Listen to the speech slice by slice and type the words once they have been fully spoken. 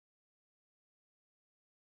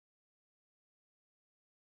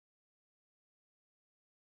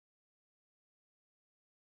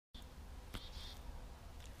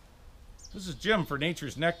This is Jim for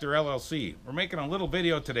Nature's Nectar LLC. We're making a little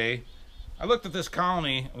video today. I looked at this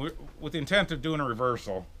colony with the intent of doing a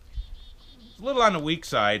reversal. It's a little on the weak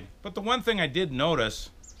side, but the one thing I did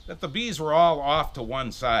notice that the bees were all off to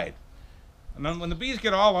one side. And then when the bees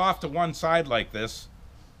get all off to one side like this,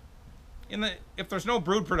 if there's no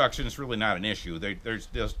brood production, it's really not an issue. They're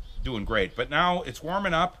just doing great. But now it's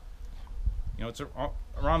warming up. You know, it's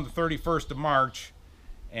around the 31st of March.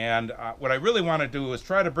 And what I really want to do is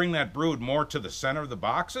try to bring that brood more to the center of the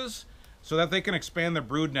boxes so that they can expand their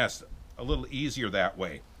brood nest a little easier that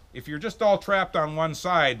way. If you're just all trapped on one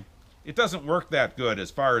side, it doesn't work that good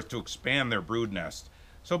as far as to expand their brood nest.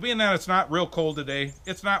 So being that it's not real cold today,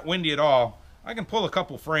 it's not windy at all, I can pull a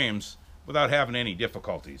couple frames without having any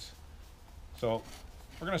difficulties. So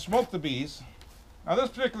we're going to smoke the bees. Now this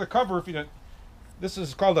particular cover, this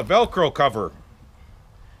is called a Velcro cover.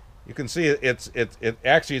 You can see it's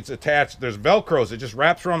attached. There's Velcros. It just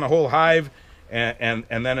wraps around the whole hive, and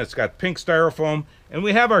then it's got pink styrofoam. And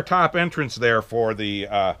we have our top entrance there for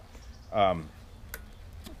the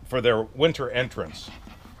for their winter entrance.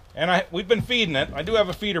 And we've been feeding it. I do have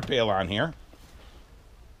a feeder pail on here.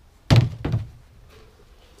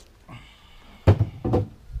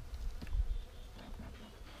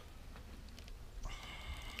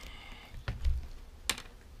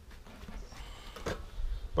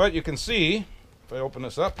 But you can see, if I open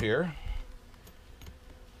this up here,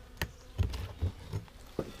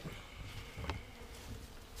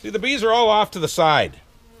 see the bees are all off to the side.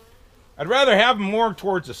 I'd rather have them more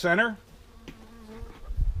towards the center.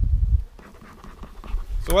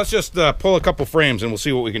 So let's just pull a couple frames and we'll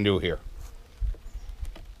see what we can do here.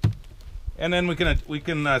 And then we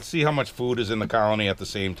can see how much food is in the colony at the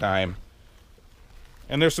same time.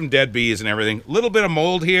 And there's some dead bees and everything. A little bit of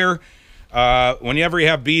mold here. Whenever you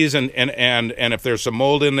have bees and if there's some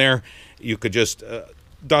mold in there, you could just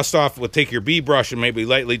dust off, take your bee brush and maybe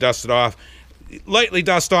lightly dust it off. Lightly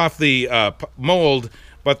dust off the mold,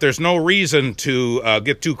 but there's no reason to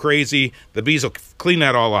get too crazy. The bees will clean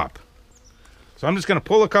that all up. So I'm just going to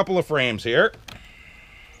pull a couple of frames here.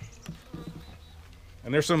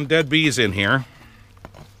 And there's some dead bees in here.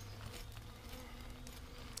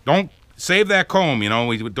 Don't save that comb, you know,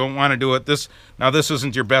 we don't want to do it. Now this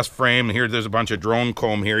isn't your best frame. Here there's a bunch of drone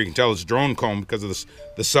comb here. You can tell it's drone comb because of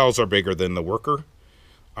the cells are bigger than the worker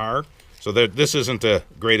are. So this isn't the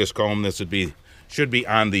greatest comb. This should be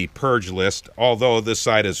on the purge list, although this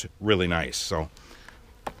side is really nice. So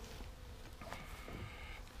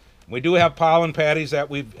we do have pollen patties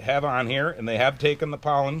that we have on here, and they have taken the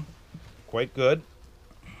pollen quite good.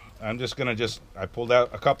 I'm just going to I pulled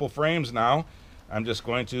out a couple frames now. I'm just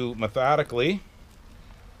going to methodically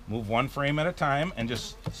move one frame at a time and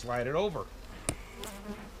just slide it over.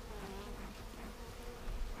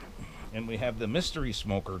 And we have the mystery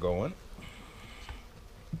smoker going.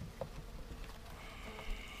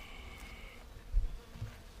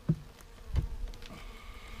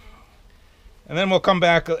 And then we'll come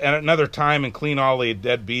back at another time and clean all the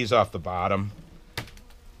dead bees off the bottom.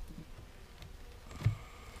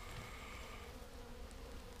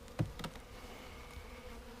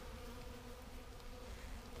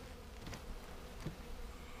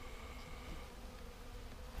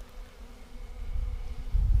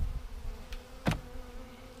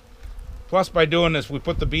 Plus, by doing this, we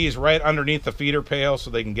put the bees right underneath the feeder pail so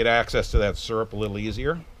they can get access to that syrup a little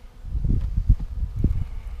easier.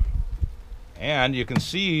 And you can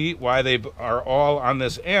see why they are all on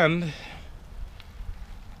this end.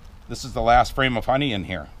 This is the last frame of honey in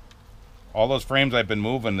here. All those frames I've been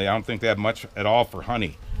moving, I don't think they have much at all for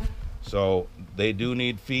honey. So they do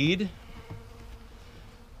need feed.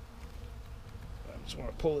 I just want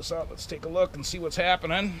to pull this out. Let's take a look and see what's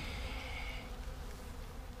happening.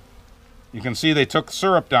 You can see they took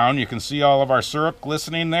syrup down. You can see all of our syrup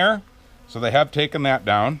glistening there. So they have taken that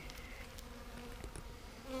down.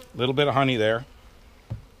 A little bit of honey there.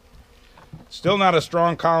 Still not a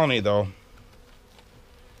strong colony though.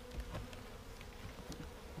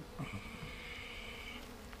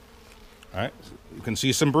 Alright, you can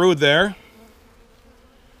see some brood there.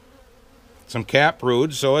 Some cap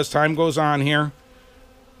brood. So as time goes on here,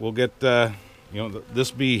 we'll get you know,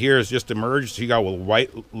 this bee here has just emerged. See how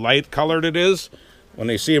light colored it is? When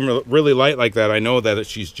they see them really light like that, I know that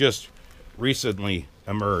she's just recently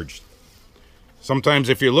emerged. Sometimes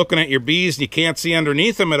if you're looking at your bees and you can't see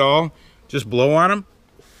underneath them at all, just blow on them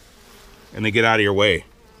and they get out of your way.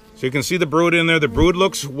 So you can see the brood in there. The brood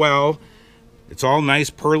looks well. It's all nice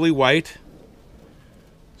pearly white.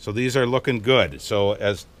 So these are looking good. So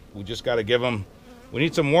as we just got to give them, we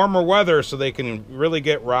need some warmer weather so they can really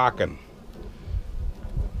get rocking.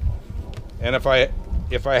 And if I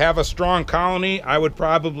if I have a strong colony, I would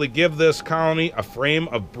probably give this colony a frame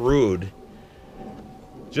of brood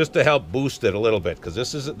just to help boost it a little bit, because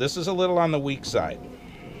this is a little on the weak side.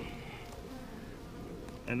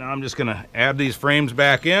 And now I'm just gonna add these frames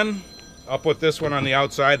back in. I'll put this one on the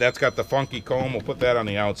outside. That's got the funky comb. We'll put that on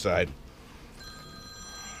the outside.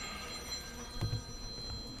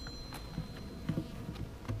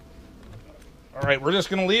 All right, we're just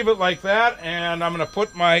gonna leave it like that, and I'm gonna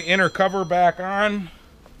put my inner cover back on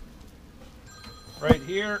right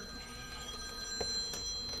here.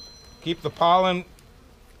 Keep the pollen.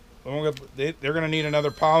 They're gonna need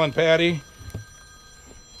another pollen patty.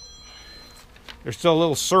 There's still a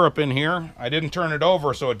little syrup in here. I didn't turn it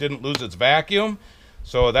over so it didn't lose its vacuum.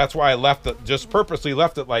 So that's why I left it, just purposely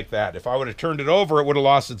left it like that. If I would have turned it over, it would have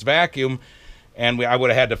lost its vacuum, and I would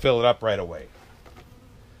have had to fill it up right away.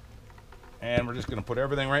 And we're just gonna put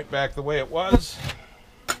everything right back the way it was.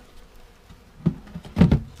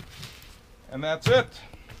 And that's it.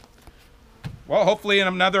 Well, hopefully in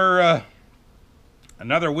another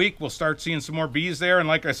week we'll start seeing some more bees there. And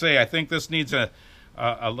like I say, I think this needs a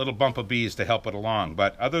little bump of bees to help it along.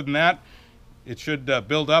 But other than that, it should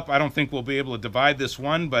build up. I don't think we'll be able to divide this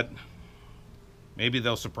one, but maybe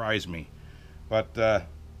they'll surprise me. But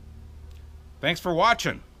thanks for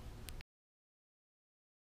watching.